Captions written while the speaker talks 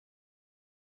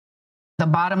The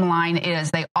bottom line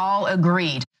is they all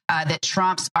agreed that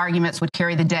Trump's arguments would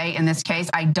carry the day in this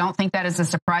case. I don't think that is a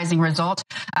surprising result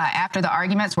after the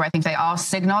arguments, where I think they all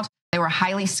signaled they were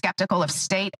highly skeptical of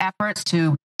state efforts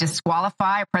to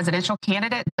disqualify a presidential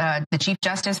candidate. The Chief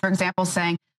Justice, for example,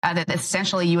 saying that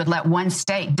essentially you would let one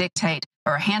state dictate,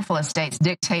 or a handful of states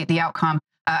dictate, the outcome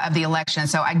of the election.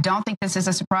 So I don't think this is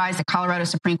a surprise. The Colorado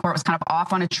Supreme Court was kind of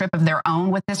off on a trip of their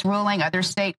own with this ruling. Other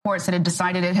state courts that had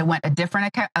decided it had went a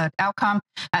different outcome.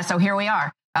 So here we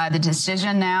are. The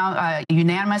decision now,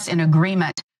 unanimous in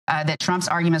agreement that Trump's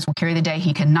arguments will carry the day.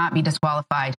 He cannot be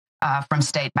disqualified from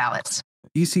state ballots.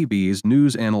 ECB's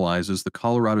news analyzes the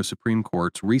Colorado Supreme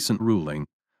Court's recent ruling,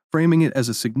 framing it as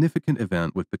a significant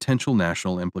event with potential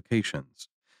national implications.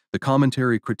 The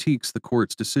commentary critiques the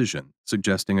court's decision,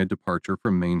 suggesting a departure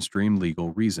from mainstream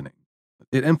legal reasoning.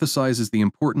 It emphasizes the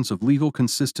importance of legal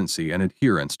consistency and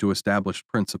adherence to established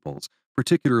principles,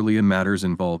 particularly in matters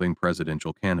involving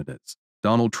presidential candidates.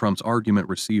 Donald Trump's argument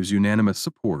receives unanimous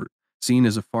support, seen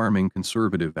as affirming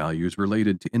conservative values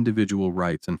related to individual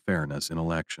rights and fairness in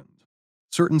elections.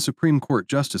 Certain Supreme Court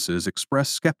justices express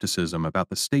skepticism about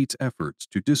the state's efforts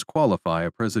to disqualify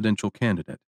a presidential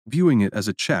candidate, viewing it as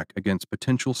a check against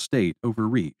potential state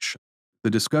overreach. The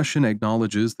discussion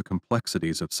acknowledges the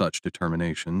complexities of such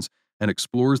determinations and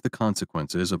explores the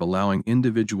consequences of allowing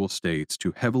individual states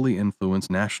to heavily influence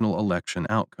national election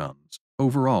outcomes.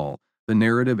 Overall, the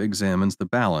narrative examines the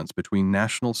balance between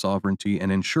national sovereignty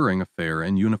and ensuring a fair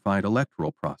and unified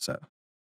electoral process.